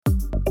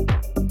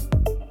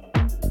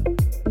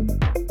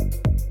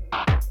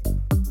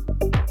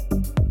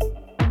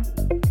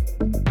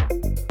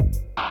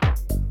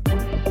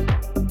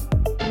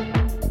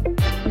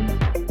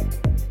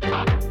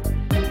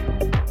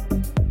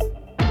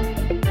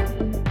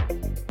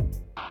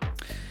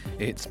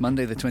It's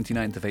Monday the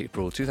 29th of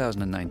April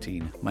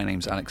 2019. My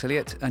name's Alex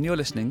Elliott and you're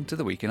listening to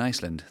The Week in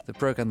Iceland, the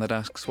programme that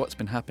asks what's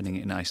been happening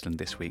in Iceland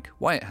this week,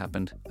 why it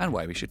happened and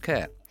why we should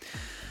care.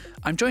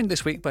 I'm joined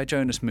this week by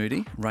Jonas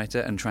Moody, writer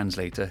and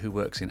translator who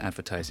works in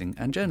advertising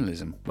and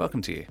journalism.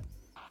 Welcome to you.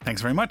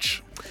 Thanks very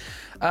much.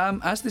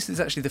 As this is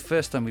actually the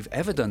first time we've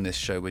ever done this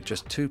show with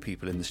just two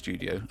people in the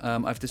studio,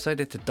 I've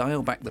decided to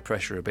dial back the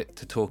pressure a bit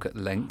to talk at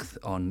length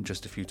on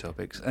just a few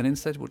topics, and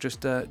instead we'll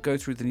just go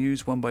through the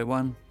news one by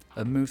one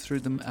and move through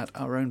them at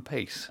our own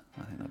pace.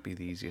 I think that'd be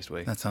the easiest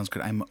way. That sounds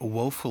good. I'm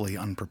woefully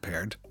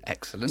unprepared.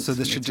 Excellent. So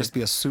this should just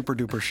be a super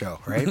duper show,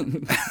 right?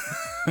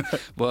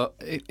 Well,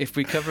 if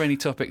we cover any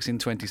topics in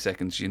 20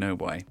 seconds, you know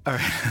why. All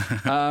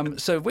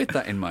right. So with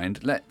that in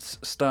mind, let's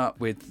start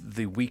with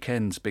the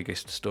weekend's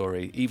biggest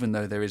story, even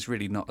though there is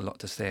really not a lot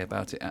to say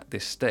about it at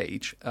this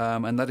stage.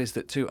 And that is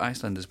that two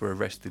Icelanders were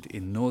arrested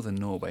in northern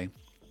Norway.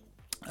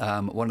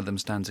 One of them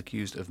stands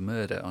accused of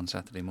murder on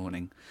Saturday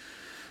morning.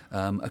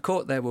 A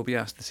court there will be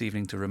asked this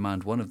evening to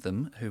remand one of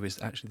them, who is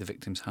actually the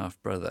victim's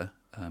half-brother,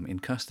 in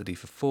custody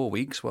for 4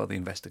 weeks while the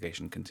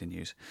investigation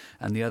continues,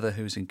 and the other,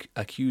 who's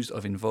accused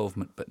of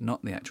involvement but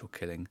not the actual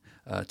killing,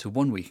 to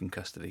 1 week in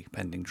custody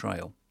pending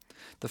trial.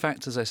 The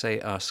facts, as I say,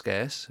 are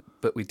scarce,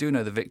 but we do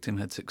know the victim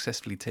had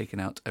successfully taken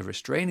out a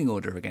restraining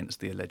order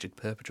against the alleged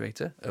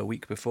perpetrator a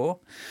week before,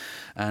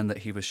 and that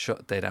he was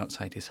shot dead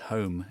outside his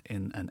home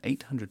in an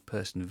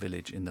 800-person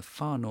village in the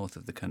far north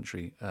of the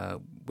country,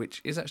 which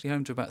is actually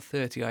home to about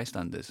 30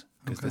 Icelanders,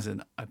 because there's,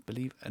 I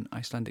believe, an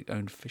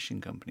Icelandic-owned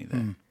fishing company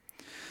there.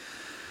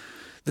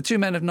 The two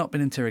men have not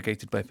been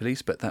interrogated by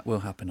police, but that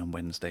will happen on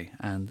Wednesday,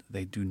 and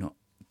they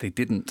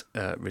didn't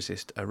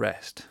resist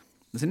arrest.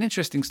 It's an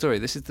interesting story.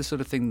 This is the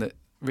sort of thing that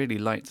really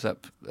lights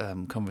up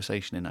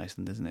conversation in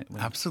Iceland, isn't it?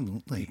 When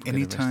Absolutely.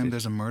 Anytime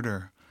there's a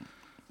murder,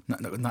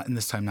 not in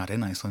this time, not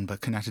in Iceland,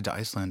 but connected to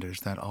Icelanders,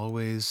 that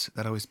always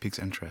piques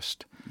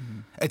interest. Mm-hmm.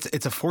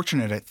 It's a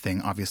fortunate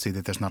thing, obviously,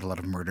 that there's not a lot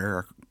of murder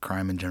or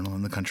crime in general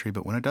in the country,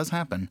 but when it does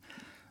happen,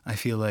 I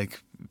feel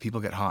like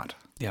people get hot.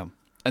 Yeah.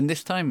 And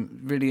this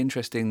time, really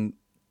interesting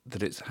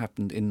that it's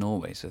happened in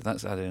Norway, so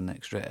that's added an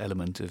extra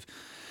element of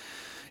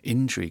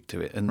intrigue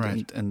to it.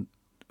 And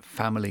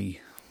family.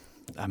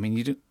 I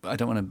mean, I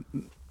don't want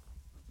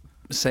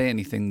to say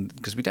anything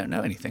because we don't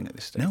know anything at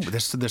this stage. No, but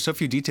there's so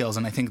few details,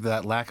 and I think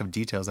that lack of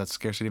details, that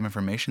scarcity of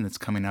information that's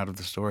coming out of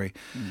the story,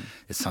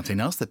 is something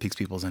else that piques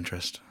people's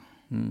interest.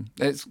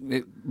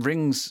 It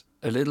rings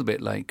a little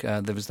bit like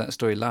there was that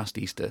story last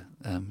Easter.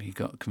 He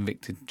got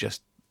convicted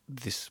just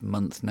this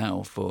month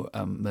now for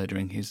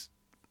murdering his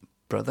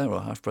brother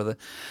or half-brother,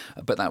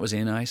 but that was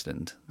in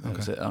Iceland. That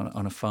was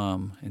on a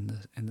farm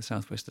in the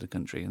southwest of the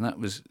country, and that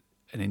was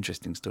an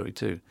interesting story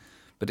too.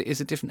 But it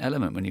is a different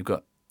element when you've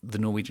got the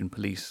Norwegian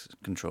police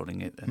controlling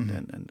it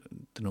and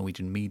the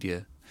Norwegian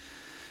media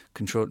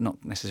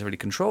not necessarily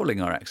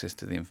controlling our access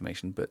to the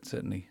information, but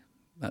certainly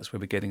that's where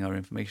we're getting our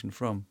information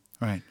from.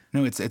 Right.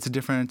 No, it's a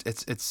different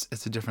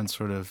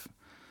sort of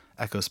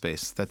echo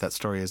space that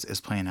story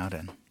is playing out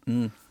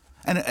in.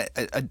 And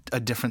a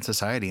different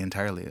society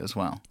entirely as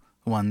well.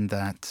 One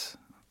that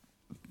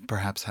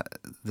perhaps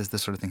this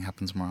sort of thing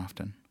happens more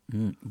often.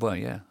 Well,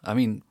 yeah. I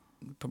mean,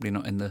 probably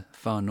not in the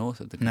far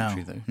north of the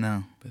country, though.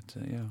 No. But,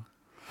 yeah.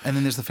 And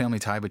then there's the family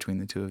tie between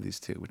the two of these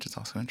two, which is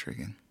also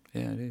intriguing.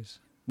 Yeah, it is.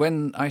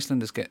 When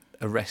Icelanders get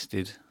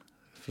arrested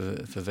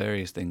for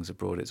various things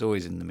abroad, it's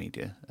always in the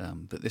media.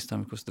 But this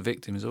time, of course, the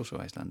victim is also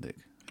Icelandic,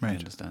 I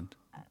understand.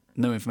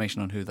 No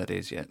information on who that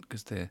is yet,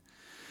 because the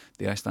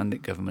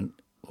Icelandic government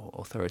or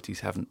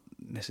authorities haven't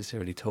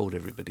necessarily told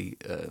everybody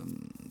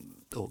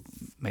or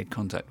made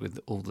contact with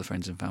all the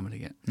friends and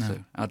family yet. No.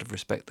 So out of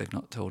respect, they've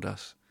not told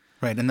us.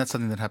 Right, and that's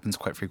something that happens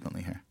quite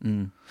frequently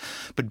here.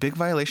 But big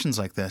violations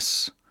like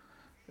this,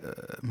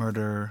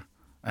 murder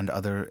and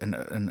other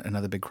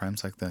big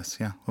crimes like this,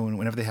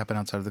 whenever they happen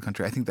outside of the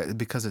country, I think that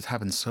because it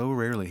happens so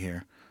rarely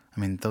here, I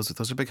mean, those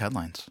are big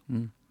headlines.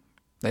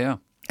 They are.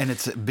 And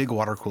it's a big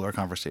water cooler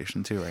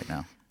conversation too right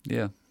now.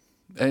 Yeah.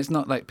 It's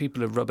not like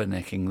people are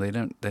rubbernecking.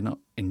 They're not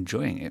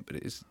enjoying it, but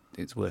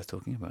it's worth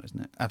talking about,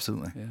 isn't it?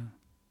 Absolutely. Yeah.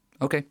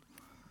 Okay.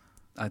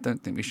 I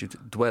don't think we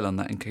should dwell on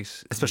that in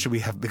case... Especially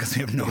because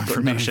we have no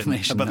information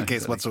about the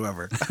case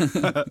whatsoever.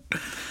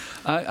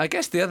 I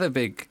guess the other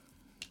big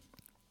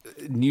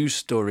news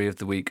story of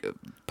the week,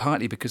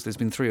 partly because there's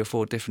been 3 or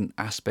 4 different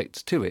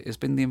aspects to it, has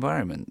been the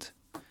environment.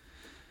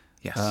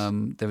 Yes.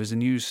 There was a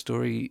news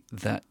story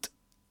that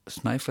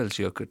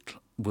Snæfellsjökull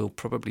will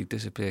probably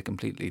disappear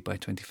completely by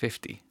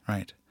 2050.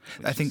 Right.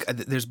 I think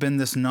there's been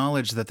this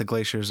knowledge that the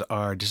glaciers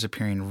are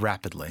disappearing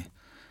rapidly,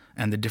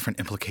 and the different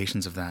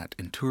implications of that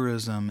in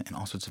tourism and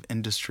all sorts of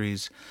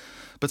industries.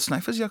 But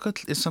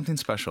Snæfellsjökull is something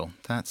special.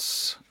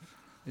 That's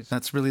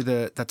really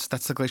that's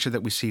the glacier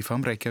that we see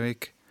from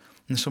Reykjavik.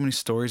 And there's so many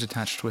stories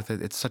attached with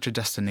it. It's such a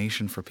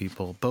destination for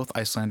people, both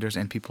Icelanders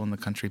and people in the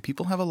country.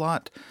 People have a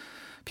lot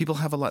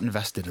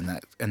invested in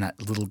that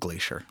little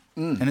glacier,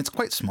 and it's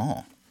quite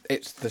small.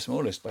 It's the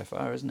smallest by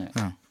far, isn't it?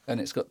 Oh.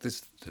 And it's got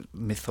this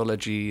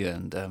mythology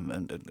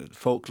and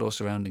folklore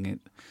surrounding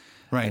it.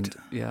 Right. And,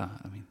 yeah,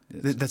 I mean...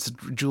 That's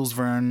Jules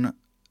Verne.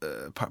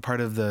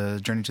 Part of the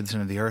Journey to the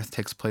Center of the Earth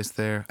takes place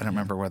there. I don't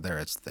remember whether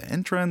it's the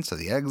entrance or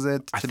the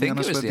exit, I to be think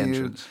honest it was with the you.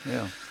 entrance,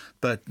 yeah.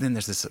 But then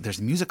there's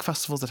music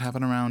festivals that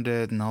happen around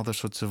it and all those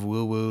sorts of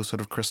woo-woo,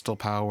 sort of crystal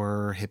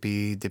power,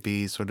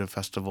 hippy-dippy sort of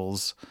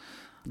festivals.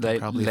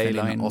 Probably ley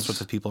offending lines. all sorts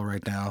of people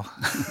right now.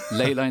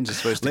 Ley lines are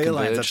supposed to Ley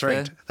converge lines, that's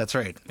right. there. That's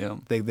right. Yeah.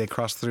 They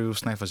cross through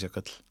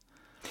Snæfellsjökull.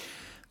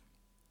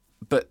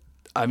 But,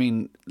 I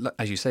mean,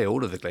 as you say,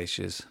 all of the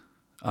glaciers,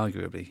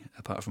 arguably,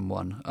 apart from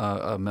one,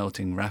 are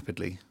melting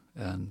rapidly.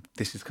 And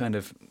this is kind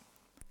of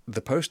the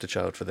poster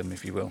child for them,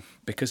 if you will,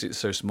 because it's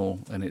so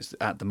small and it's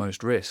at the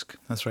most risk.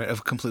 That's right,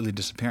 of completely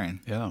disappearing.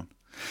 Yeah.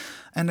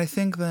 And I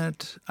think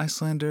that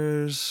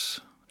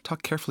Icelanders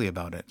talk carefully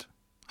about it.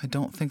 I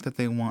don't think that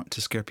they want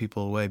to scare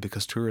people away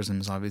because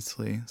tourism is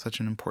obviously such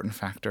an important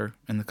factor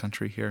in the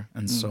country here,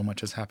 and so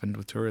much has happened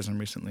with tourism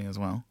recently as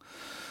well.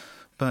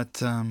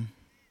 But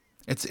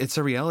it's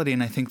a reality,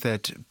 and I think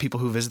that people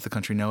who visit the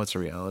country know it's a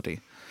reality.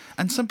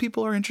 And some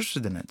people are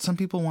interested in it. Some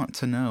people want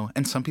to know,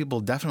 and some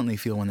people definitely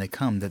feel when they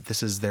come that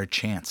this is their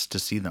chance to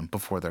see them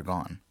before they're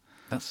gone.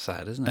 That's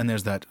sad, isn't it? And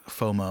there's that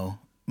FOMO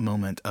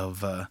moment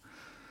of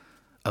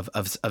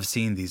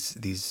seeing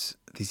these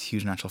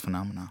huge natural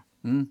phenomena.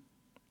 Mm.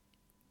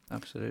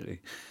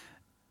 Absolutely.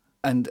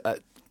 And as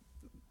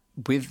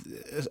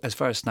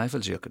far as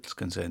Snæfellsjökull is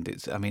concerned,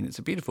 it's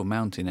a beautiful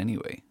mountain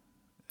anyway.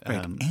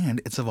 Right,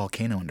 and it's a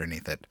volcano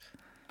underneath it.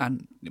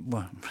 And,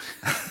 well,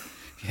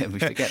 yeah, we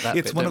forget that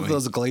It's bit, one don't of we?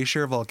 those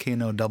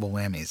glacier-volcano double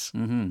whammies,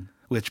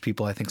 which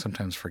people, I think,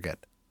 sometimes forget.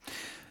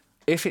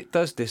 If it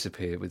does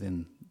disappear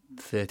within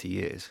 30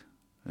 years,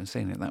 and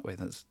saying it that way,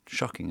 that's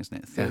shocking, isn't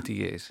it? 30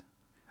 years.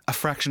 A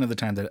fraction of the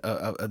time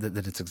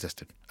that it's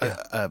existed.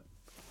 Yeah.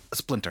 A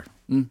splinter.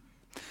 Mm.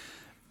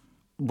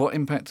 What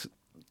impact,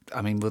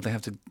 will they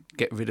have to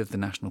get rid of the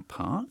national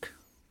park?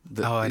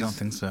 I don't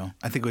think so.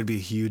 I think it would be a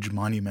huge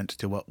monument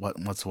to what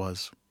once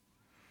was.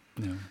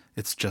 No.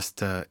 It's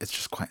just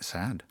quite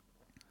sad.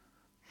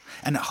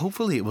 And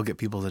hopefully it will get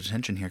people's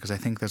attention here, because I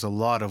think there's a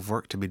lot of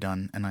work to be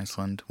done in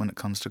Iceland when it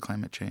comes to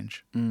climate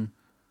change. Mm.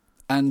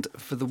 And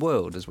for the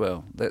world as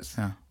well. That's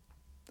Yeah.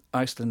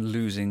 Iceland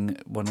losing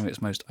one of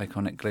its most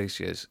iconic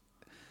glaciers.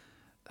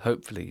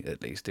 Hopefully,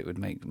 at least, it would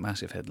make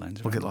massive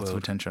headlines. We'll around get the lots of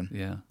world. attention.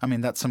 Yeah.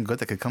 That's some good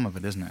that could come of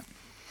it, isn't it?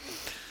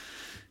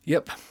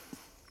 Yep.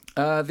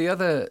 The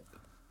other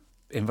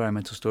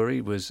environmental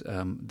story was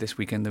this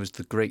weekend. There was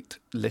the Great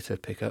Litter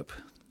Pickup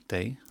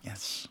Day.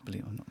 Yes.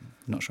 I'm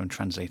not sure I'm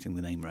translating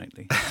the name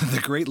rightly.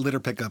 The Great Litter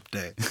Pickup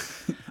Day.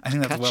 I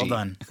think that's well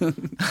done.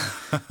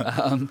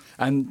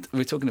 And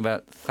we're talking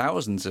about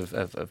thousands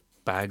of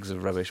bags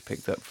of rubbish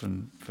picked up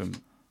from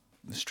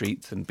the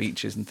streets and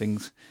beaches and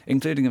things,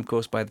 including, of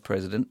course, by the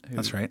president, who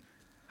That's right.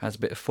 has a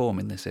bit of form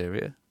in this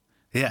area.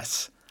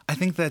 Yes. I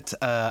think that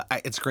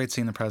it's great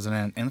seeing the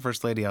president and the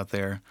first lady out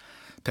there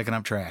picking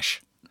up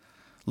trash,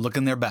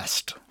 looking their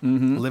best,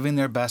 living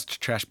their best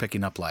trash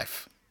picking up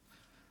life.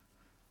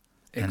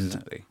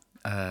 Exactly.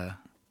 And,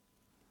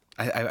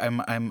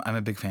 I'm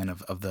a big fan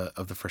of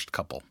the first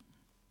couple.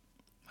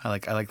 I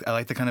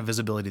like the kind of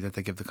visibility that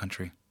they give the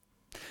country.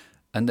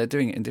 And they're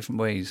doing it in different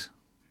ways.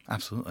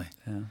 Absolutely.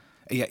 Yeah.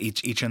 Yeah,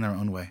 each in their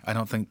own way. I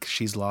don't think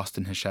she's lost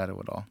in his shadow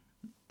at all.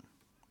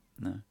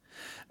 No.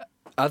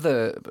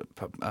 Other,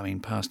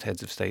 past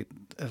heads of state,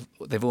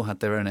 they've all had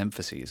their own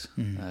emphases.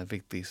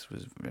 Vigdís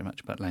was very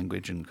much about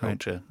language and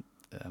culture.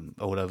 Right.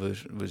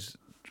 Ólafur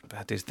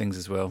had his things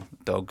as well,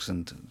 dogs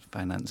and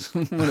finance.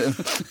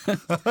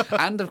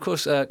 And, of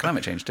course,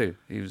 climate change too.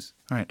 He was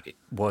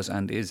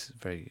and is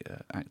very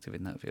active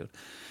in that field.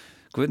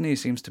 Guðni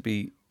seems to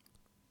be,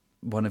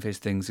 one of his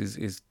things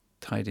is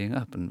tidying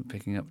up and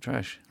picking up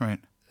trash. Right.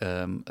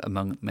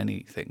 Among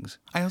many things.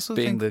 I also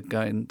being think the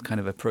guy, kind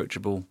of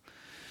approachable,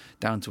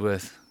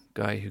 down-to-earth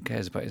guy who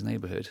cares about his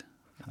neighbourhood.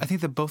 I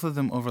think that both of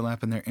them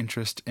overlap in their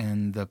interest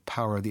in the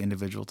power of the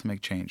individual to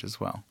make change as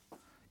well,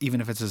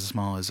 even if it's as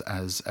small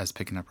as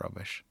picking up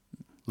rubbish,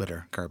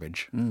 litter,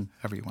 garbage,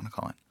 however you want to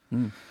call it.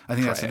 I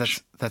think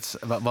that's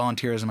about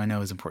volunteerism. I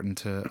know is important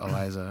to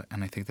Eliza,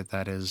 and I think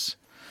that's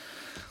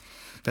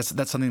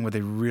something where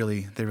they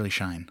really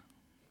shine,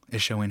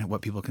 is showing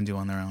what people can do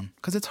on their own,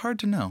 because it's hard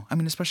to know.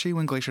 Especially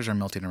when glaciers are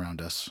melting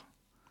around us,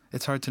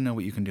 it's hard to know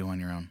what you can do on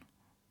your own.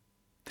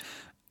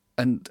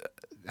 And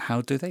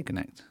how do they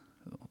connect,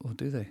 or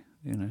do they?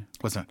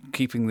 What's that?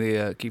 Keeping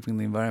the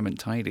environment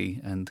tidy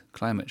and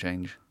climate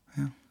change.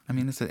 Yeah,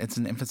 it's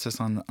an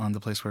emphasis on the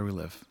place where we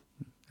live.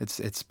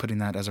 It's putting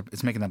that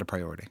it's making that a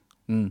priority.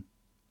 And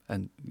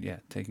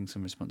taking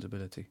some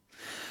responsibility.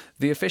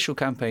 The official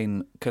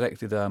campaign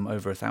collected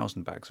over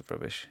 1,000 bags of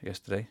rubbish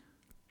yesterday,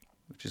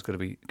 which has got to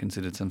be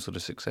considered some sort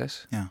of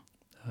success. Yeah.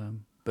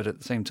 But at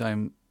the same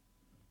time,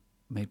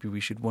 maybe we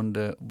should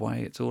wonder why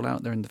it's all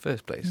out there in the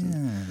first place.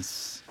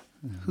 Yes.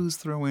 Who's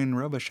throwing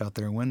rubbish out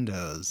their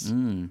windows?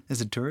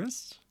 Is it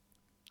tourists?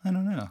 I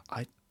don't know.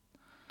 I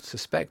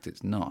suspect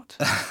it's not.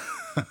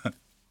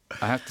 I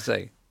have to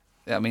say.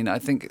 I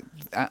think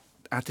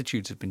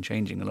attitudes have been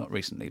changing a lot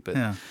recently,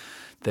 but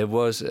there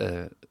was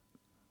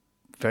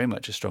very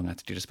much a strong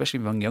attitude, especially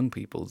among young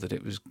people, that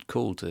it was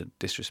cool to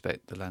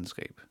disrespect the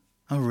landscape.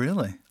 Oh,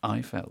 really?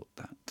 I felt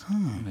that.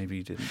 Maybe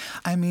you didn't.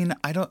 I mean,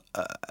 I don't.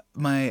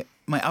 My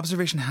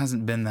observation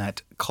hasn't been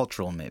that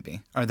cultural,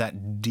 maybe, or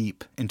that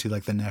deep into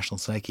like the national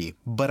psyche.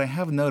 But I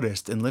have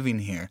noticed in living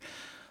here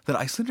that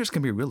Icelanders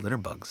can be real litter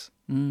bugs,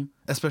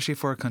 especially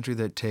for a country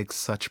that takes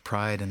such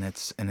pride in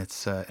its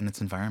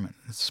environment,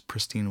 its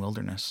pristine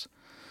wilderness.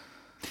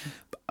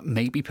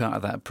 Maybe part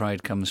of that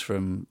pride comes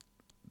from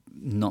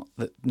not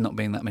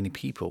being that many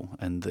people,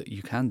 and that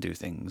you can do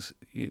things.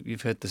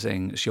 You've heard the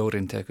saying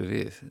 "Sjórin tekur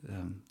við."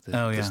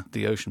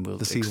 The ocean will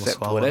sea will accept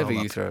swallow whatever it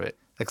all you up. throw it.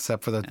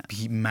 Except for the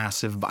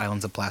massive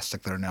islands of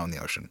plastic that are now in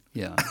the ocean.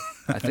 Yeah,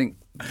 I think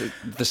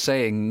the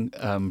saying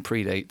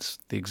predates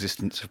the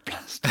existence of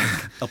plastic.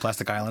 Oh,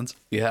 plastic islands?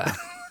 Yeah,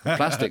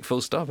 plastic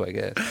full stop, I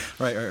guess.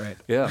 Right.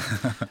 Yeah.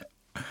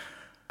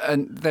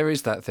 And there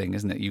is that thing,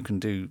 isn't it? You can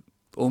do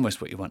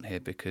almost what you want here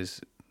because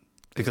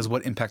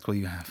what impact will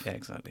you have? Yeah,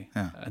 exactly.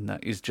 Yeah. And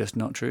that is just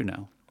not true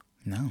now.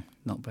 No.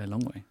 Not by a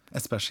long way.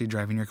 Especially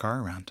driving your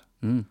car around.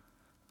 Yeah.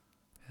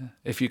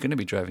 If you're going to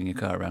be driving your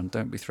car around,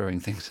 don't be throwing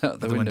things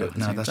out the window. At the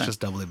no, same that's time. just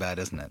doubly bad,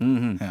 isn't it?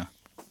 Mm-hmm. Yeah.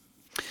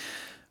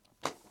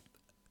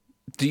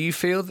 Do you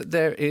feel that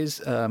there is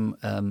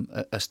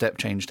a step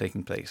change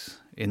taking place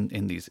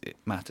in these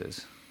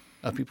matters?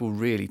 Are people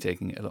really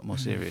taking it a lot more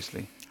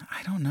seriously?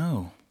 I don't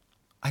know.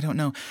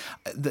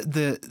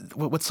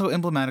 What's so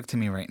emblematic to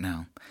me right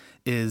now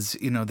is,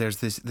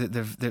 there's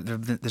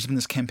been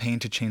this campaign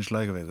to change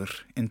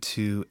Laugavegur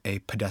into a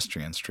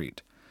pedestrian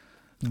street.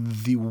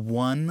 The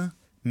one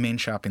main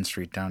shopping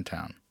street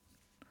downtown.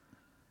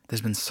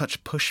 There's been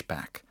such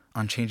pushback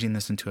on changing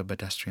this into a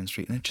pedestrian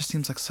street, and it just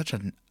seems like such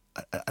an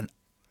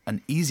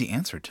easy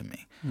answer to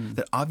me.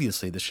 That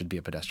obviously this should be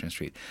a pedestrian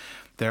street.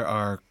 There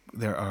are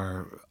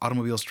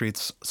automobile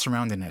streets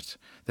surrounding it.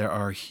 There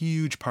are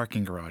huge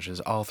parking garages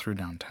all through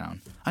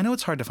downtown. I know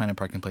it's hard to find a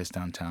parking place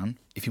downtown.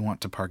 If you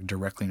want to park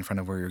directly in front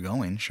of where you're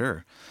going,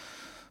 sure.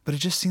 But it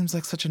just seems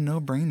like such a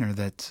no-brainer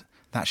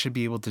that should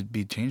be able to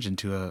be changed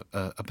into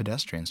a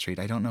pedestrian street.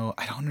 I don't know.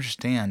 I don't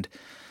understand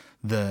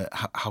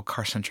how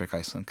car-centric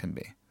Iceland can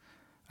be.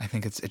 I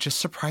think it just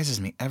surprises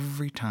me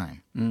every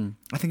time.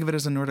 I think of it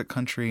as a Nordic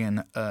country,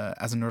 and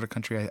as a Nordic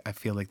country, I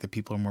feel like the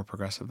people are more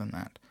progressive than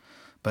that.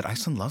 But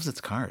Iceland loves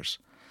its cars,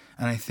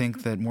 and I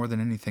think that more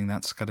than anything,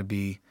 that's got to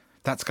be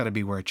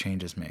where a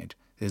change is made.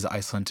 Is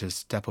Iceland to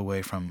step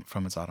away from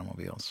its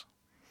automobiles?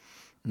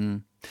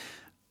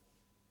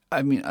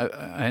 I mean,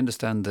 I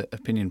understand that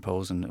opinion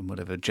polls and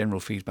whatever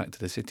general feedback to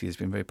the city has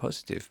been very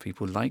positive.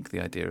 People like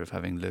the idea of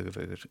having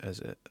Laugavegur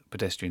as a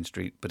pedestrian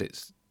street, but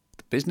it's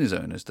the business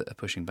owners that are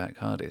pushing back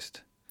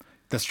hardest.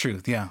 That's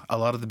true. Yeah, a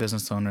lot of the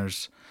business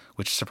owners,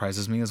 which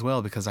surprises me as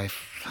well, because I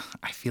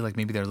feel like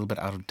maybe they're a little bit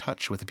out of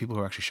touch with the people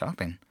who are actually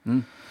shopping.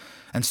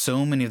 And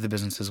so many of the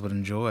businesses would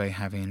enjoy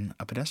having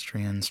a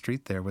pedestrian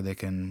street there where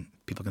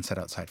people can sit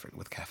outside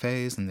with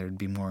cafes, and there'd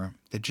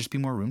just be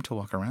more room to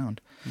walk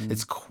around.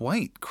 It's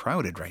quite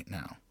crowded right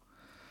now,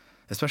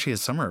 especially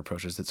as summer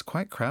approaches. It's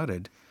quite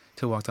crowded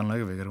to walk down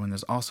Laugavegur when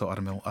there's also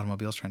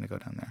automobiles trying to go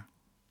down there.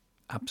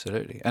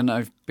 Absolutely. And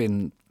I've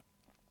been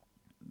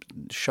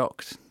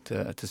shocked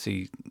to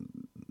see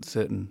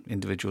certain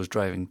individuals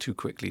driving too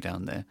quickly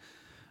down there,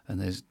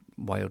 and there's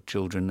wild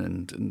children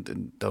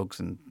and dogs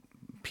and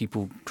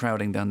people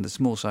crowding down the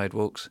small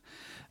sidewalks,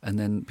 and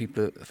then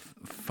people are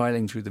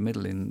filing through the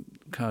middle in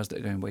cars that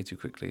are going way too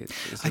quickly.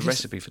 It's a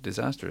recipe for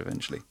disaster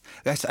eventually.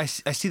 I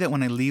see that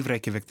when I leave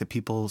Reykjavik, that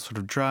people sort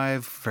of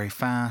drive very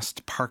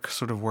fast, park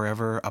sort of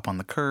wherever, up on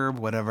the curb,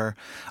 whatever.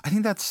 I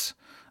think that's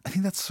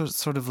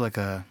sort of like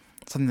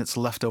something that's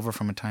left over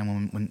from a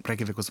time when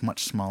Reykjavik was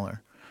much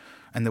smaller,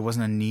 and there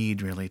wasn't a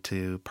need really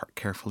to park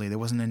carefully. There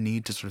wasn't a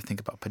need to sort of think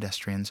about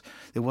pedestrians.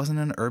 It wasn't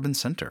an urban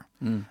center,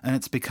 and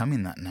it's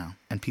becoming that now.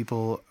 And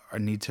people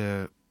need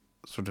to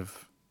sort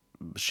of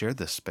share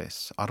this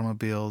space.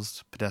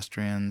 Automobiles,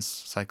 pedestrians,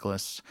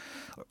 cyclists.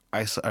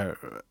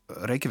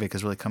 Reykjavik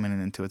is really coming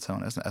into its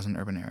own as an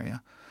urban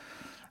area.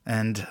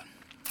 And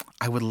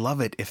I would love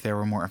it if there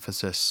were more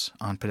emphasis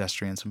on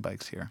pedestrians and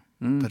bikes here.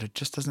 But it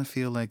just doesn't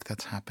feel like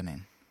that's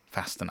happening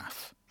fast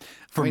enough.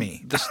 For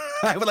me.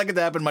 I would like it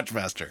to happen much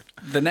faster.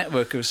 The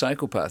network of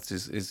cycle paths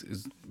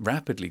is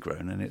rapidly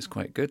grown, and it's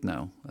quite good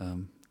now.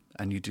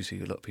 And you do see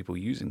a lot of people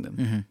using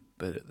them.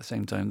 But at the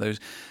same time,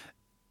 those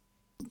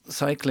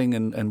cycling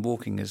and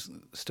walking is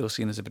still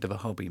seen as a bit of a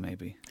hobby,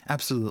 maybe.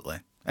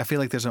 Absolutely. I feel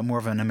like there's more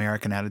of an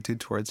American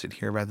attitude towards it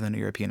here rather than a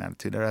European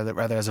attitude, or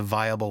rather as a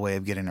viable way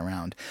of getting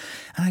around.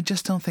 And I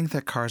just don't think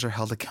that cars are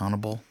held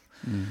accountable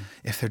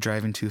if they're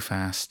driving too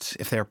fast,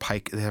 if they're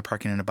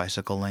parking in a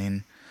bicycle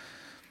lane.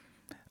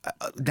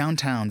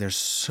 Downtown, there's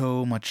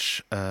so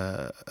much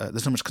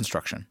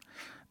construction,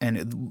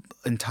 and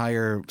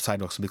entire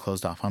sidewalks will be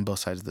closed off on both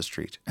sides of the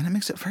street, and it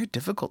makes it very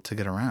difficult to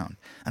get around.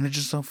 And I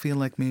just don't feel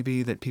like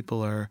maybe that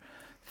people are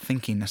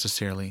thinking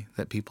necessarily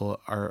that people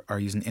are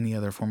using any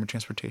other form of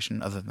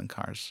transportation other than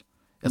cars.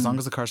 As long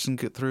as the cars can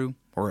get through,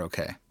 we're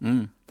okay.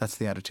 That's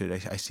the attitude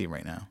I see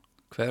right now.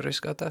 Hver er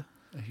skata?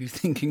 are you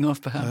thinking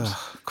of, perhaps?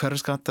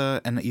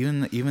 Hverfisgata, and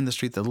even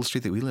the little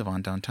street that we live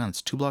on downtown,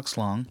 it's 2 blocks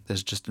long.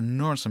 There's just an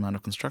enormous amount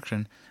of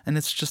construction, and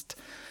it's just,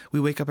 we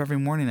wake up every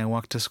morning. I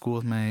walk to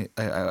school with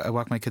I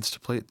walk my kids to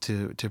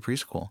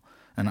preschool,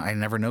 and I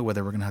never know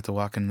whether we're going to have to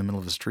walk in the middle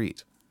of the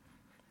street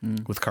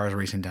with cars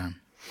racing down.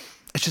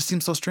 It just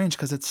seems so strange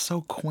because it's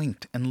so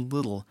quaint and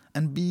little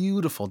and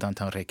beautiful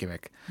downtown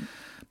Reykjavik,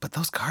 but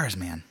those cars,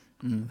 man,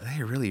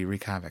 they really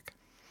wreak havoc.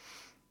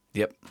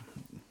 Yep.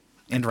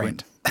 And rain.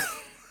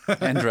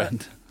 And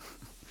rent.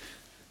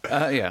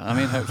 Yeah, I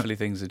mean, hopefully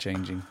things are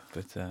changing,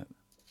 but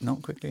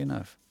not quickly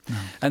enough. No.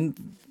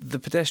 And the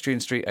pedestrian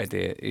street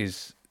idea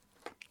is,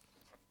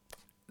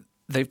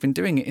 they've been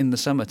doing it in the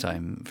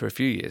summertime for a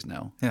few years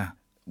now. Yeah.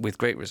 With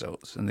great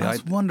results. And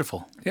that's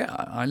wonderful. Yeah,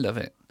 I love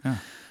it. Yeah.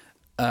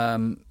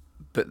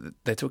 But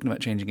they're talking about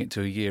changing it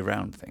to a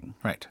year-round thing.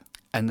 Right.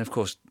 And, of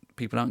course,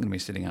 people aren't going to be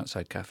sitting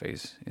outside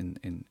cafes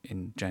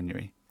in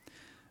January.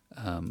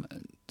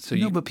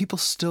 But people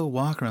still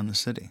walk around the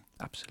city.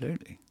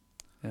 Absolutely,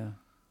 yeah.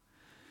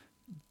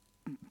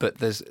 But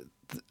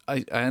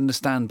I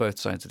understand both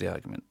sides of the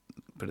argument.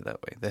 Put it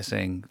that way. They're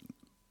saying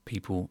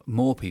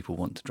more people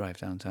want to drive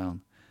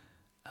downtown,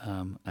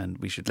 and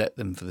we should let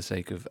them for the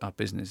sake of our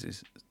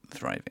businesses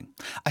thriving.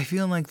 I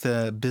feel like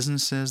the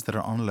businesses that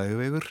are on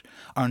Laugavegur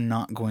are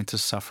not going to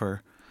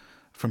suffer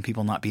from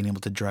people not being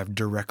able to drive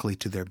directly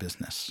to their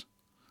business.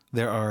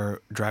 There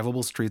are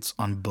drivable streets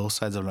on both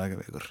sides of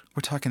Laugavegur.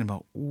 We're talking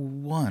about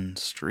one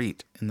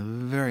street in the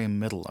very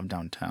middle of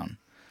downtown.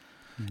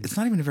 It's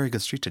not even a very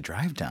good street to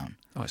drive down.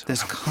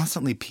 There's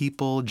constantly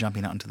people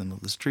jumping out into the middle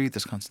of the street.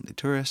 There's constantly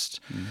tourists.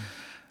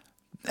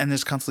 And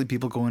there's constantly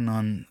people going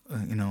on,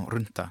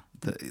 runta.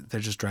 They're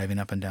just driving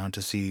up and down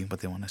to see what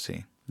they want to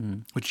see,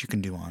 which you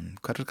can do on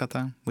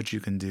Hverfisgata, which you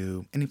can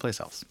do any place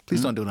else.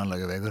 Please don't do it on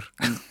Laugavegur.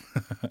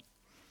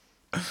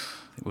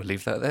 We'll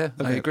leave that there.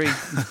 Okay. I agree.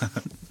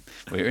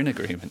 We're in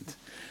agreement.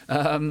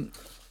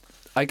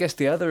 I guess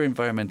the other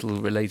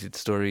environmental related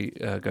story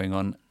going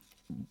on,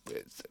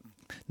 it's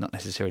not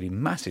necessarily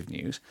massive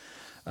news,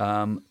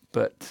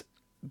 but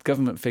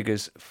government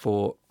figures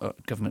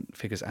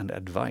and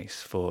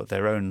advice for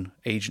their own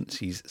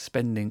agencies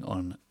spending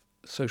on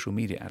social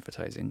media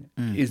advertising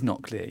is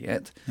not clear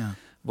yet. Yeah.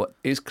 What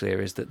is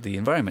clear is that the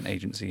Environment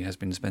Agency has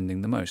been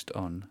spending the most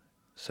on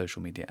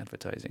social media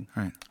advertising.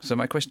 Right. So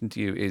my question to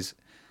you is,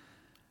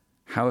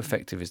 how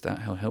effective is that?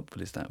 How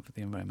helpful is that for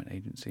the Environment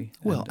Agency?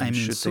 Well,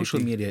 social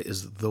media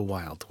is the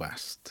Wild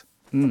West.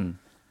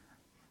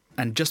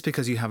 And just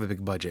because you have a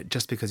big budget,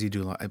 just because you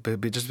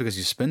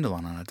spend a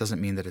lot on it, doesn't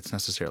mean that it's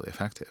necessarily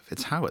effective.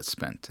 It's how it's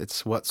spent.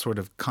 It's what sort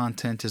of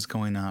content is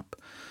going up,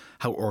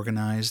 how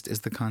organized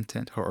is the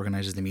content, how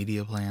organized is the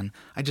media plan.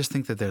 I just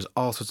think that there's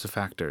all sorts of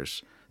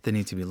factors that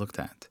need to be looked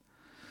at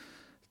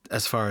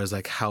as far as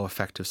like how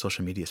effective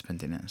social media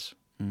spending is.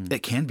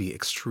 It can be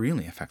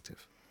extremely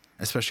effective,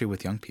 especially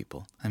with young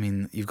people. I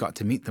mean, you've got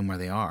to meet them where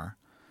they are,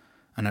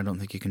 and I don't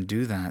think you can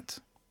do that.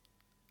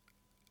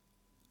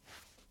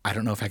 I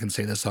don't know if I can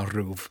say this on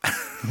Roof,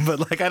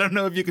 but I don't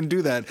know if you can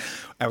do that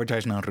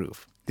advertising on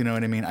Roof. You know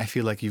what I mean? I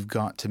feel like you've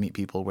got to meet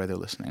people where they're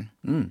listening.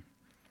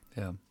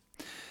 Yeah.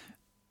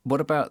 What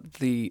about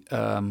the,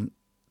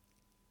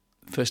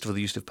 first of all,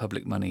 the use of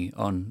public money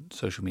on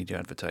social media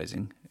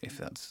advertising, if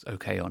that's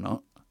okay or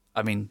not?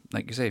 I mean,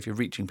 like you say, if you're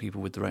reaching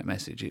people with the right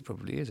message, it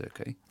probably is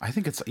okay. I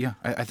think it's, yeah.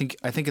 I think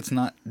it's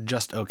not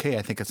just okay.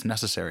 I think it's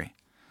necessary.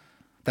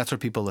 That's where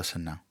people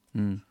listen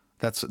now.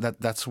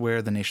 That's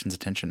where the nation's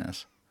attention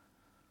is.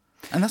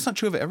 And that's not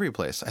true of every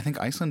place. I think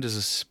Iceland is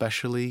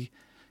especially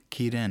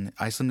keyed in.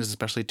 Iceland is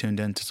especially tuned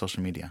in to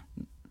social media.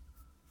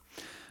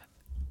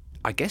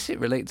 I guess it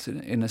relates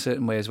in a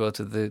certain way as well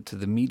to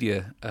the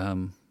media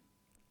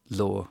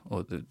law,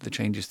 or the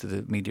changes to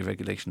the media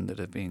regulation that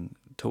are being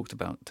talked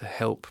about to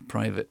help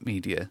private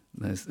media.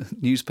 There's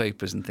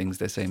newspapers and things,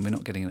 they're saying we're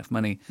not getting enough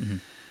money.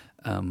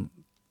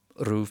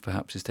 RÚV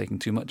perhaps is taking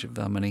too much of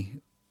our money,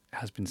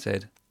 has been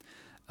said.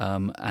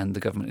 And the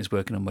government is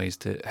working on ways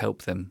to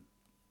help them.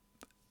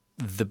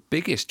 The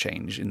biggest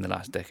change in the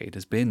last decade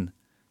has been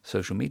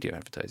social media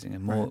advertising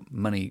and more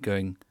money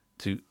going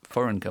to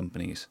foreign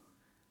companies.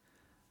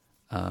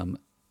 And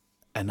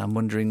I'm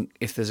wondering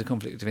if there's a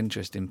conflict of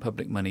interest in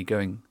public money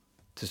going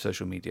to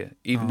social media,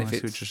 even if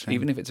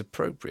it's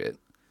appropriate.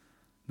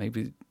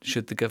 Maybe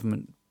should the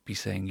government be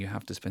saying you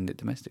have to spend it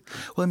domestically?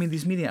 Well, I mean,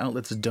 these media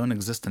outlets don't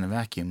exist in a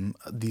vacuum.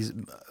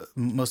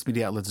 Most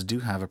media outlets do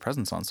have a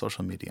presence on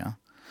social media,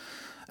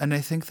 and I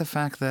think the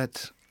fact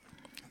that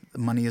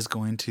money is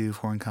going to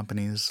foreign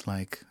companies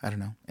like, I don't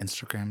know,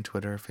 Instagram,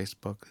 Twitter,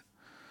 Facebook,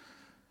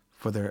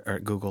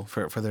 Google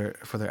for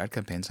their ad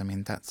campaigns. I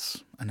mean,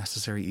 that's a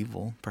necessary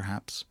evil,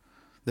 perhaps.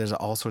 There's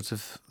all sorts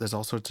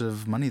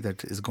of money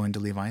that is going to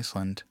leave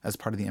Iceland as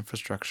part of the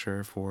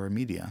infrastructure for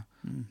media.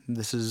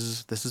 This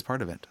is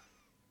part of it.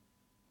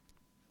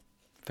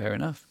 Fair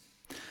enough.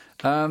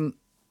 The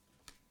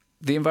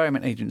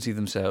Environment Agency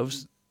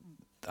themselves,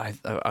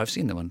 I've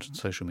seen them on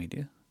social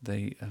media.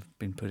 They have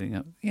been putting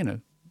up,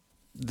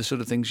 the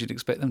sort of things you'd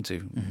expect them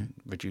to.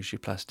 Reduce your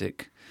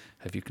plastic.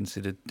 Have you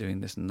considered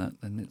doing this and that?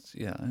 And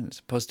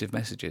it's positive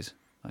messages.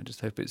 I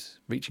just hope it's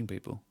reaching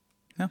people.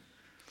 Yeah.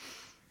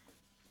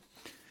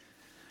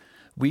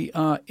 We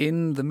are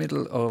in the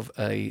middle of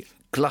a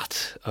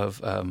glut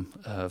of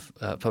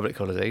public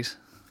holidays.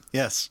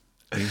 Yes.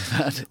 We've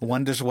had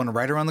There's one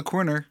right around the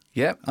corner.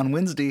 Yep. On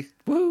Wednesday.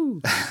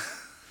 Woo!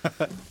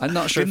 I'm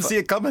not sure. Didn't see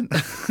it coming.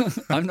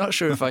 I'm not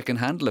sure if I can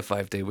handle a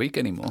 5-day week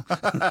anymore.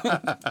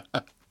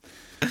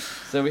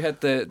 So we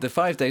had the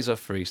 5 days off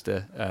for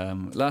Easter.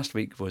 Last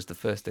week was the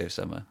first day of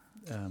summer.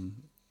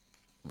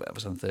 That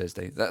was on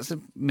Thursday. That's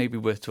maybe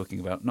worth talking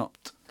about.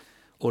 Not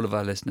all of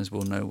our listeners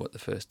will know what the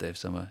first day of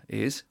summer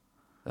is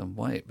and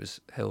why it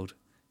was held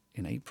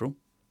in April.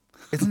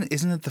 Isn't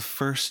it the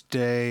first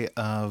day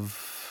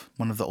of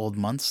one of the old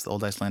months, the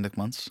old Icelandic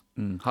months?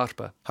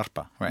 Harpa.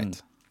 Harpa,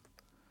 right.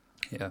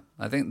 Yeah.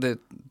 I think the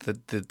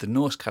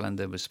Norse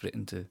calendar was split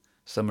into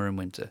summer and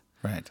winter.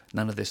 Right.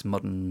 None of this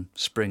modern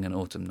spring and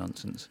autumn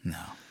nonsense. No.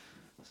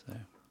 So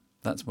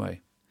that's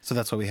why. So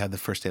that's why we had the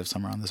first day of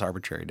summer on this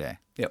arbitrary day.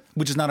 Yep.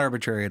 Which is not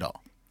arbitrary at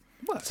all.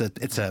 What?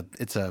 It's a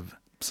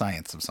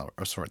science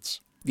of sorts.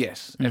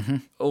 Yes.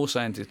 All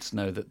scientists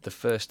know that the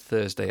first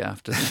Thursday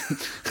after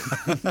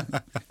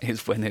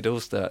is when it all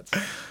starts.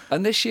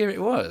 And this year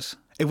it was.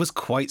 It was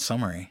quite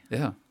summery.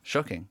 Yeah.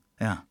 Shocking.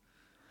 Yeah.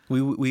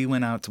 We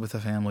went out with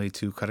the family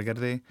to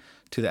Karagerði,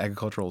 to the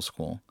agricultural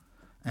school,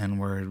 and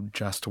we're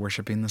just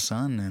worshiping the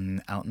sun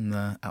and out in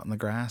the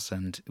grass,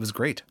 and it was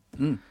great.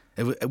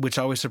 Which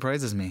always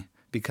surprises me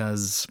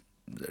because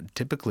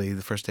typically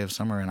the first day of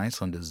summer in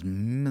Iceland is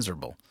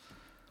miserable.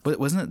 But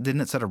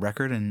didn't it set a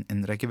record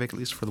in Reykjavik at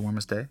least for the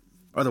warmest day?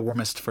 Or the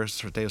warmest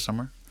first day of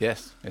summer?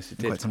 Yes, it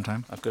did. Quite some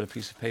time. I've got a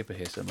piece of paper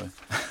here somewhere.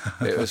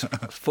 It was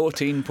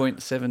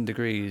 14.7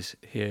 degrees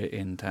here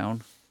in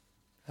town,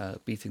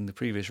 beating the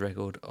previous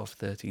record of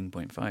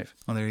 13.5.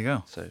 Oh, there you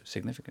go. So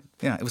significant.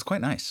 Yeah, it was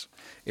quite nice.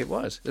 It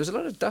was. There was a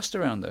lot of dust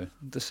around, though.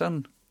 The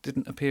sun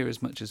didn't appear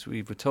as much as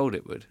we were told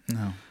it would.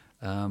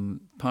 No.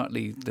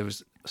 Partly there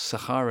was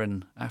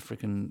Saharan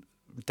African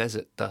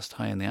desert dust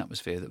high in the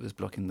atmosphere that was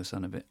blocking the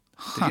sun a bit.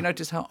 Did you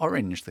notice how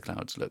orange the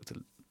clouds looked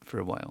for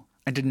a while?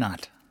 I did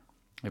not.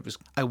 It was.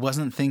 I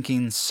wasn't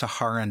thinking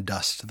Saharan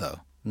dust,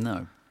 though.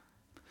 No.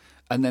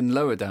 And then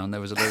lower down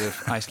there was a lot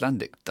of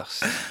Icelandic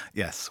dust.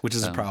 Yes, which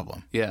is a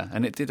problem. Yeah,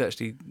 and it did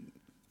actually.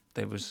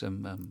 There was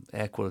some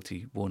air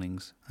quality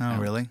warnings. Oh,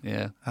 really?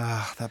 Yeah.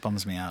 That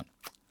bums me out.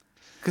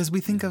 Because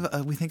we think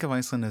of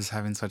Iceland as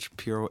having such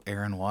pure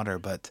air and water,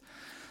 but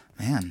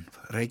man,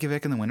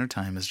 Reykjavik in the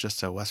wintertime is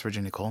just a West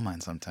Virginia coal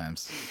mine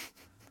sometimes.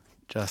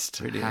 Just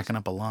really hacking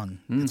up a lung.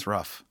 It's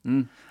rough.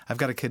 I've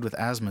got a kid with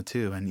asthma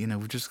too, and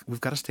we've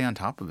got to stay on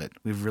top of it.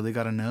 We've really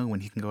got to know when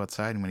he can go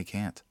outside and when he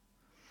can't.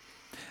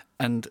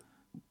 And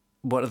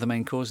what are the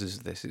main causes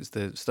of this? It's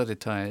the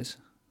studded tires,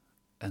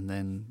 and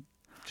then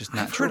just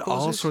natural I've heard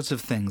causes? all sorts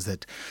of things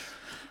that.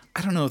 I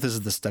don't know if this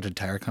is the studded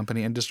tire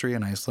company industry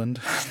in Iceland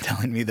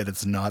telling me that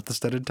it's not the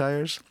studded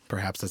tires.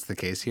 Perhaps that's the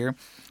case here.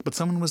 But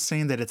someone was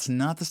saying that it's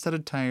not the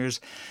studded tires,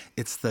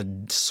 it's the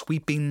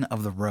sweeping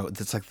of the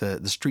road. It's like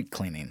the street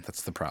cleaning.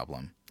 That's the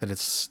problem. That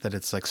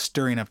it's like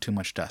stirring up too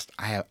much dust.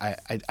 I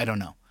don't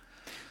know.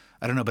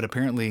 I don't know, but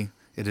apparently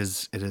it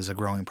is a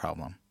growing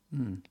problem.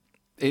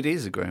 It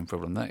is a growing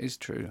problem. That is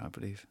true, I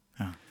believe.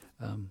 Yeah.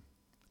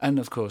 And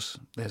of course,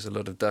 there's a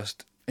lot of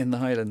dust in the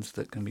highlands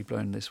that can be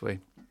blown this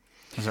way.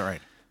 Is that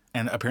right?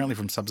 And apparently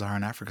from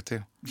sub-Saharan Africa, too.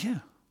 Yeah.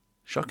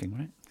 Shocking,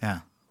 right?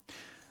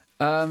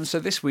 Yeah.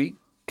 So this week,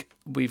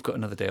 we've got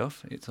another day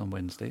off. It's on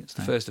Wednesday. It's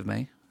the 1st of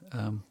May.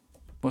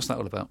 What's that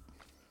all about?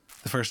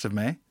 The 1st of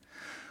May?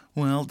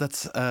 Well,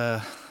 that's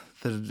the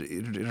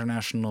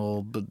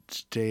International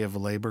Day of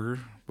Labor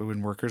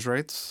and Workers'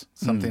 Rights,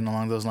 something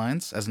along those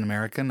lines. As an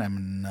American,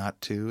 I'm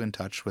not too in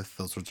touch with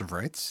those sorts of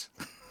rights.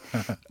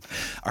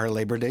 Our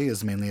Labor Day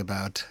is mainly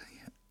about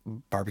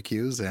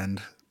barbecues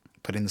and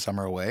putting the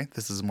summer away.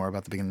 This is more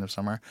about the beginning of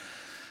summer.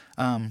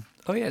 Oh,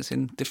 yeah, it's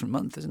in a different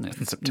month, isn't it?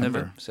 In September.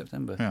 November,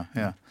 September.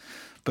 Yeah.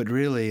 But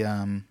really,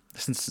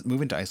 since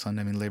moving to Iceland,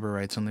 I mean, labor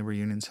rights and labor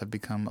unions have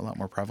become a lot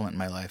more prevalent in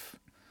my life.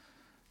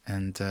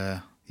 And,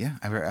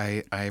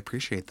 I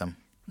appreciate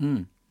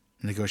them.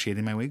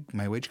 Negotiating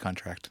my wage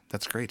contract.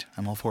 That's great.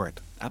 I'm all for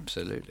it.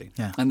 Absolutely.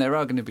 Yeah. And there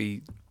are going to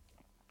be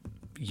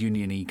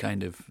union-y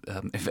kind of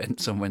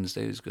events on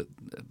Wednesday. There's got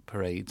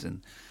parades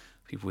and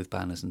people with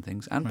banners and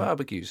things, and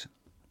barbecues.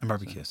 And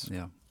barbecues. So,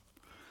 yeah.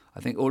 I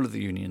think all of the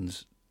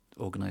unions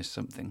organise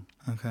something.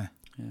 Okay.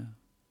 Yeah.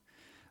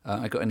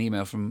 I got an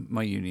email from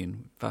my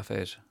union,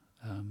 Fafed,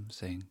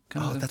 saying...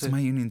 Oh, that's my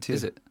union too.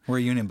 Is it? We're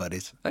union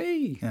buddies.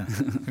 Hey! Yeah.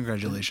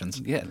 Congratulations.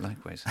 Yeah,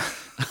 likewise.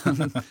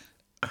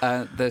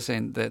 They're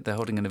saying that they're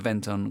holding an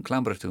event on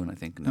Klambratún, I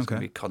think, and there's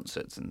going to be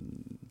concerts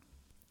and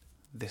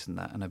this and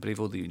that, and I believe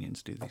all the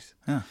unions do these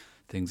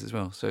things as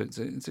well. So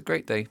it's a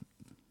great day.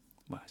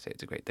 Well, I say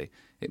it's a great day.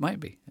 It might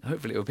be.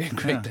 Hopefully it will be a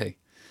great day.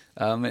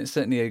 It's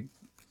certainly a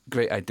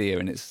great idea,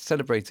 and it's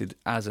celebrated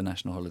as a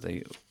national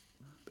holiday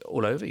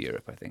all over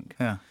Europe, I think.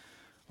 Yeah.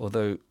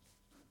 Although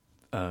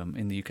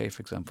in the UK,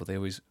 for example, they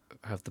always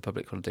have the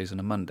public holidays on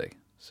a Monday,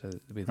 so it'll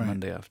be the Right.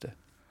 Monday after.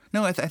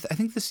 No, I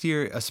think this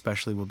year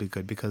especially will be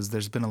good because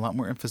there's been a lot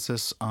more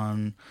emphasis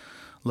on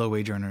low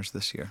wage earners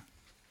this year.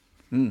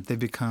 Mm. They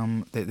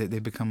become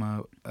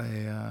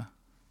a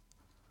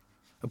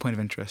point of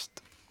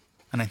interest,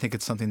 and I think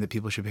it's something that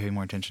people should pay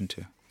more attention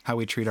to. How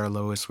we treat our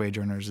lowest wage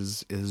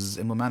earners is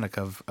emblematic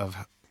of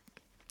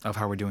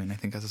how we're doing, I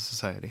think, as a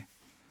society.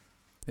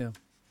 Yeah.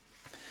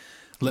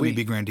 Let me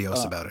be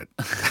grandiose about it.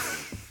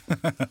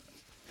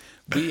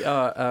 We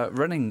are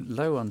running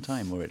low on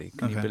time already.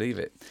 Can you Okay. believe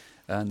it?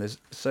 And there's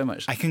so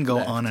much. I can go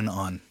left. on and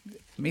on.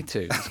 Me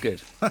too. It's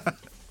good.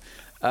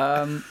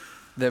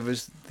 There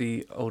was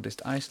the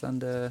oldest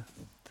Icelander,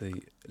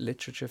 the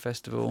literature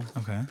festival.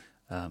 Okay.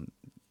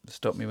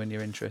 Stop me when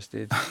you're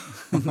interested.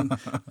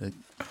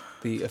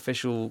 the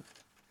official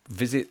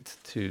visit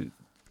to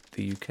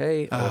the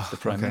UK of the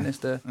Prime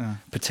Minister. Yeah.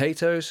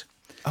 Potatoes.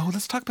 Oh,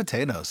 let's talk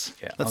potatoes.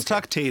 Yeah, Let's okay.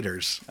 talk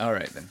taters. All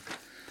right then.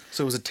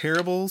 So it was a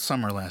terrible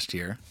summer last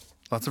year.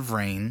 Lots of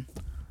rain.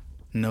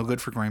 No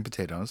good for growing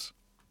potatoes.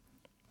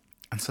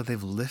 And so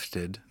they've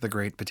lifted the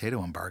Great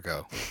Potato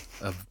Embargo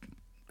of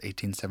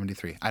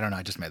 1873. I don't know.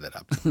 I just made that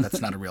up.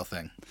 That's not a real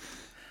thing.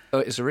 Oh,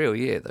 it's a real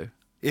year though.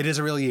 It is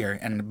a real year,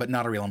 but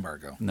not a real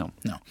embargo. No.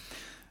 No.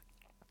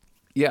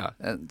 Yeah.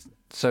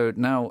 So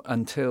now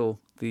until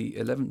the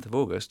 11th of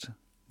August,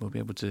 we'll be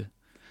able to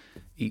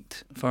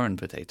eat foreign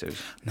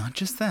potatoes. Not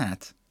just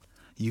that.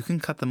 You can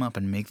cut them up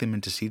and make them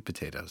into seed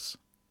potatoes.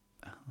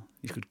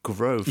 You could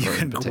grow You foreign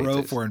can potatoes.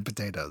 grow foreign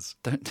potatoes.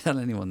 Don't tell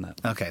anyone that.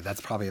 Okay,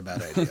 that's probably a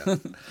bad idea.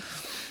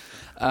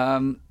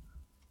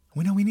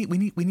 We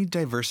need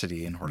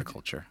diversity in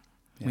horticulture.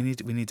 Yeah. We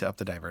need to up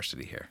the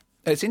diversity here.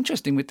 It's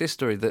interesting with this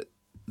story that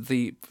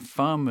the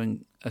Farmers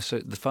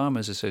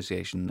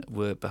Association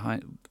were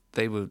behind.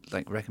 They were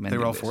like recommending.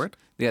 They were all this. for it?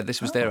 Yeah,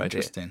 this was their idea.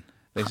 Interesting.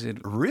 They said,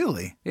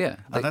 Really? yeah.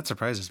 That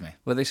surprises me.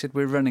 Well, they said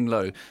we're running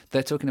low.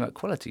 They're talking about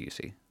quality. You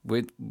see,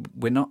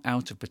 we're not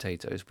out of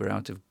potatoes. We're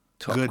out of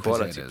top Good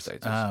quality potatoes.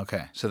 Ah,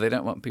 okay. So they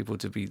don't want people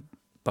to be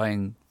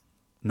buying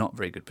not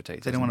very good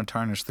potatoes. They don't want to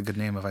tarnish the good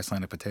name of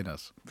Icelandic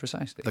potatoes.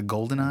 Precisely. The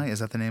golden eye, is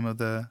that the name of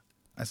the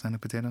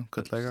Icelandic potato?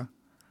 Kutlega?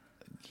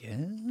 Yeah.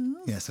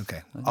 Yes,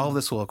 okay. All of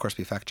this will, of course,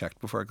 be fact-checked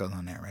before it goes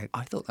on air, right?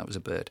 I thought that was a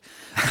bird.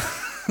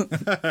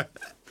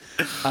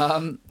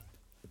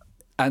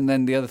 And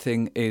then the other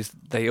thing is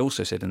they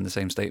also said in the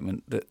same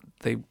statement that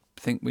they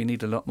think we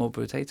need a lot more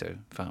potato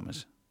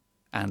farmers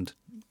and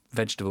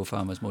vegetable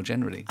farmers more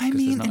generally. I 'cause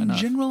mean, there's not in enough.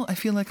 general, I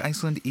feel like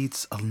Iceland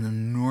eats an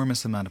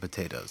enormous amount of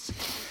potatoes.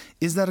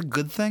 Is that a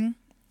good thing?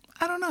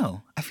 I don't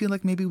know. I feel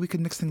like maybe we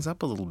could mix things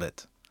up a little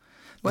bit.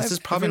 Well, This is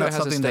probably everywhere not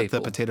has a something that the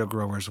staple. potato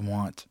growers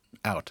want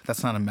out.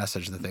 That's not a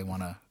message that they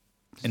want to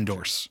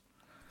endorse.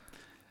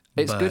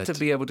 It's good to But-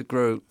 be able to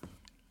grow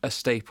a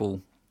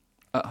staple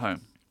at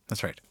home.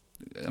 That's right.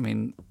 I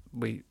mean,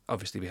 we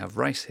have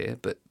rice here,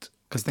 but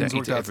Because we things don't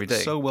worked eat it out every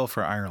day. so well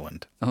for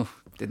Ireland. Oh,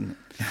 didn't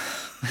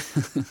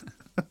it?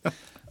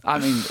 I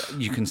mean,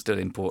 you can still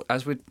import.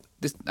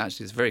 This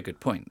actually is a very good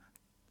point.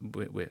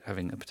 We're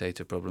having a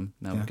potato problem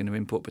now. Yeah. We're going to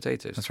import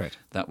potatoes. That's right.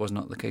 That was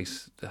not the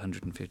case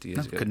 150 years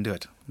No, ago. couldn't do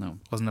it. No.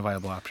 Wasn't a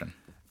viable option.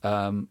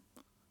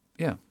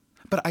 Yeah.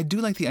 But I do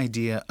like the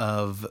idea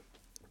of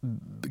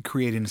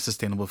creating a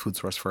sustainable food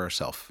source for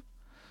ourselves.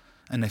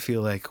 And I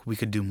feel like we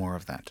could do more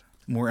of that.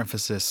 More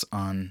emphasis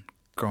on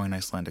growing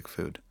Icelandic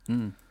food.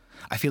 Mm.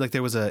 I feel like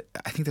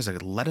I think there's a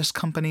lettuce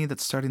company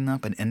that's starting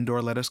up, an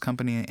indoor lettuce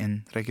company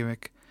in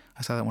Reykjavik.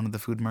 I saw that at one of the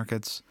food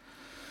markets.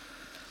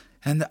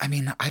 And I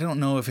mean, I don't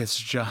know if it's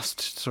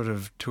just sort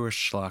of tourist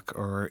schlock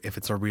or if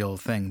it's a real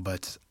thing,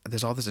 but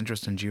there's all this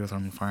interest in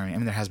geothermal farming. I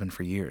mean, there has been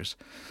for years,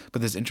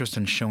 but there's interest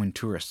in showing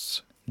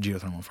tourists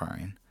geothermal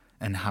farming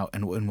and how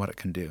and what it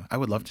can do. I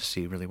would love to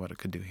see really what it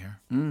could do here.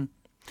 Mm.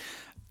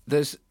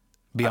 There's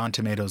Beyond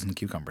tomatoes and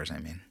cucumbers, I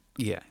mean.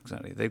 Yeah,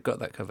 exactly. They've got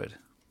that covered.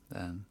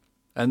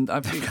 And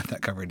I've They've got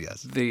that covered,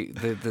 yes.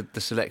 the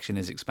selection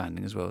is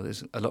expanding as well.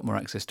 There's a lot more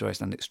access to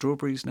Icelandic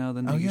strawberries now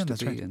than there used to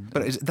be. Right. And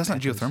But that's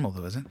not peppers. geothermal,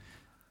 though, is it?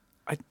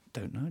 I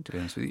don't know, to be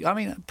honest with you. I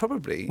mean,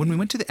 probably. When we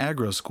went to the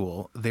agro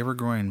school, they were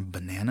growing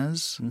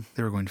bananas,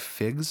 they were growing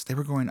figs, they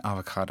were growing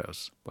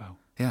avocados. Wow.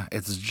 Yeah,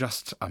 it's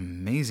just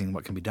amazing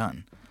what can be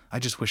done. I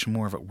just wish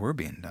more of it were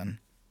being done.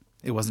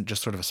 It wasn't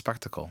just sort of a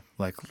spectacle.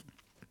 Like,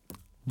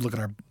 look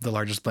at the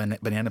largest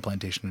banana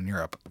plantation in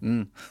Europe.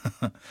 Mm.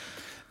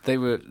 They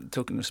were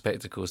talking of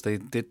spectacles. They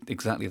did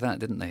exactly that,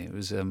 didn't they? It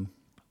was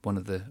one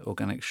of the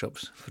organic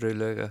shops,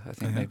 Frölöga, I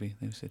think maybe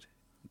they said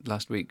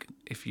last week.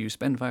 If you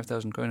spend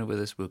 5,000 krona with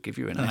us, we'll give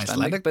you an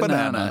Icelandic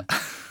banana.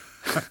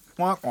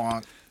 Wonk,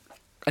 wonk.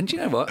 And do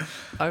you know what?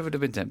 I would have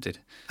been tempted.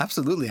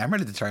 Absolutely. I'm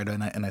ready to try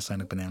an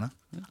Icelandic banana.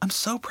 I'm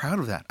so proud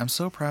of that. I'm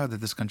so proud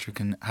that this country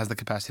has the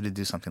capacity to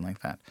do something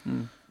like that.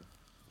 Mm.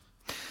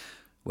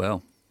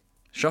 Well,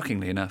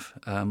 shockingly enough,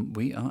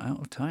 we are out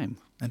of time.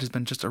 It has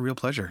been just a real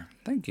pleasure.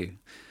 Thank you.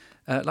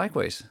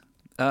 Likewise.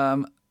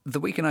 The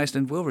Week in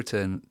Iceland will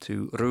return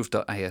to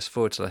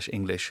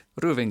ruv.is/English,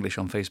 Ruv English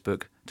on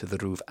Facebook, to the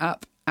Ruv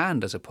app,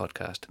 and as a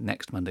podcast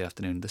next Monday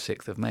afternoon, the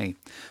 6th of May.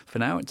 For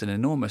now, it's an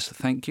enormous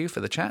thank you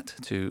for the chat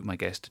to my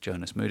guest,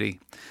 Jonas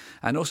Moody,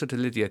 and also to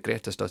Lydía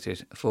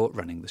Grétarsdóttir for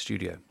running the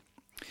studio.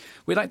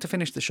 We'd like to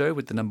finish the show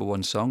with the number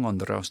one song on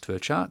the Rás 2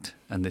 chart,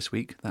 and this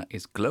week that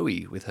is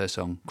Glowy with her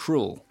song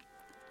Cruel.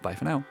 Bye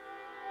for now.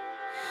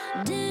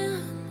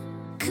 Damn,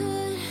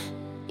 could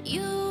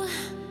you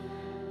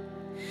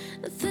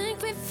think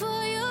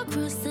before you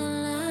cross the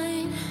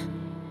line?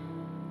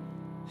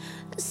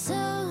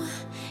 So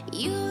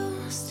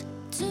used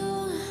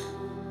to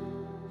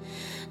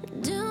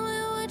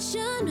doing what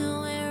you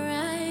know ain't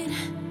right.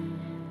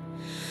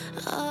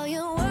 All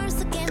your words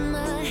stuck in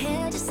my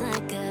head just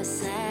like a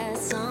sad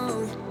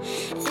song,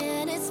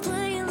 and it's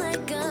playing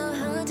like a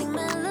haunting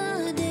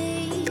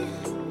melody.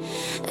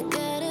 I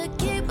gotta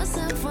keep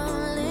myself from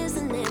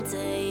listening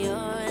to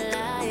your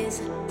lies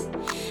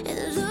and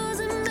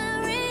losing my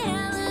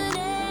reality.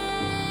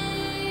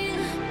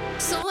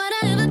 So what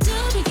I ever do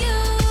to you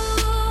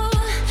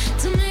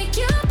to make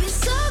you be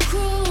so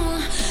cruel,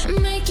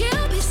 make you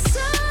be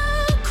so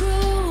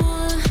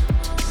cruel?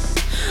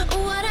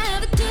 What I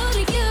ever do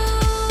to you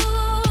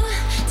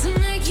to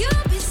make you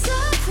be so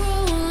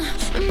cruel,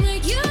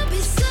 make you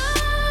be so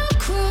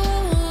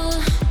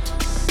cruel?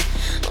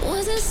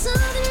 Was it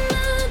something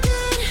I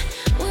did?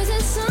 Was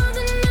it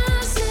something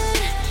I said?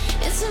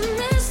 It's a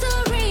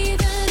mystery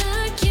that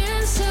I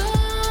can't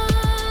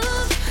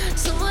solve.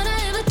 So what I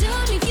ever do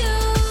to you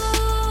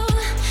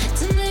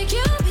to make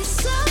you be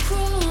so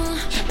cruel,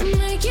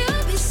 make you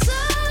be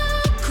so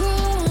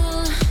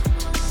cruel?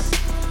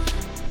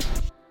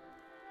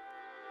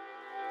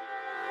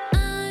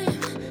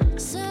 I'm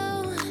so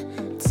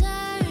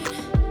tired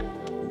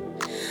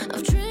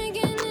of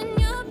drinking in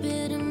your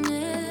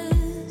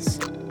bitterness,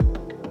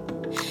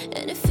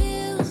 and it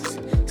feels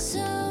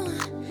so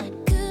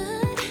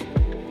good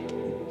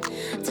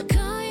to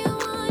call you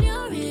on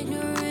your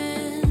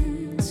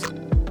ignorance.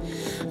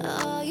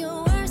 All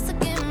your words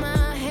stuck in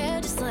my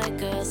head just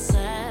like a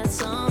sad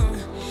song,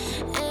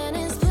 and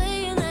it's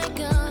playing like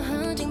a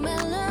haunting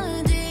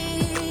melody.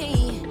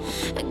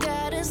 I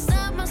gotta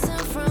stop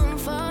myself from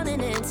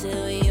falling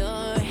into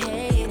your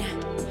hate,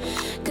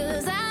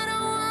 'cause I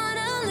don't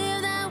wanna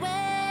live that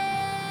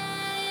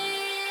way.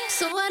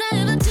 So what I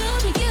ever do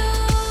to you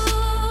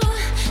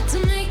to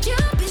make you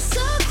be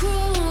so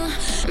cruel,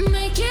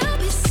 make you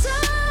be so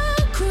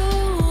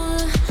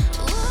cruel?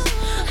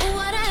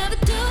 What I ever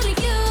do to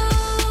you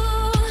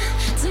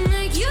to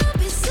make you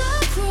be so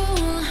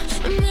cruel,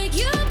 make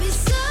you be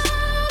so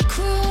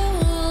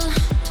cruel?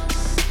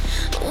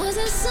 Was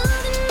it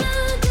something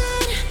I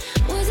did?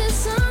 Was it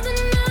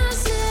something I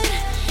said?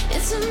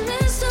 It's a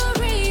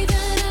mystery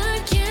that I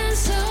can't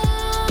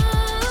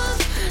solve.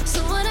 So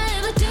what I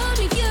ever do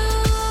to you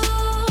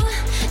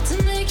to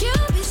make you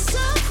be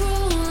so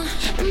cruel,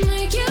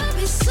 make you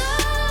be so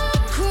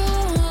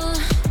cruel?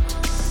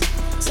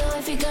 So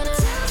if you're gonna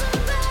tell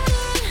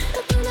somebody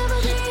that they'll never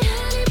be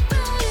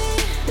anybody,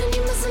 then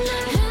you must have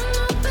never had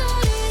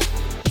nobody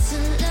to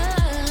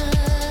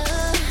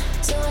love.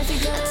 So if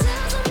you're gonna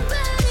tell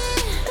somebody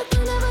that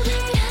they'll never be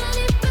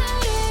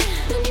anybody,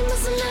 then you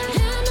must have never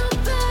had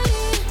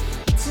nobody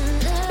to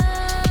love.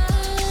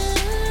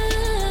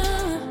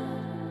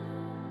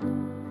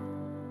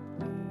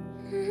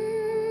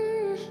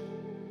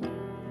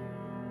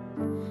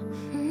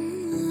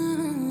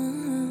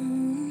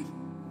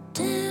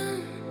 Damn,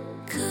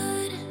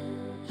 could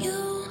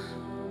you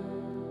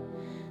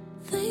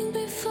think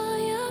before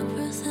you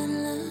cross the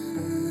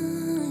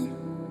line?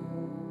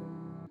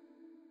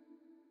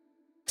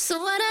 So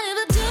what I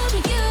ever do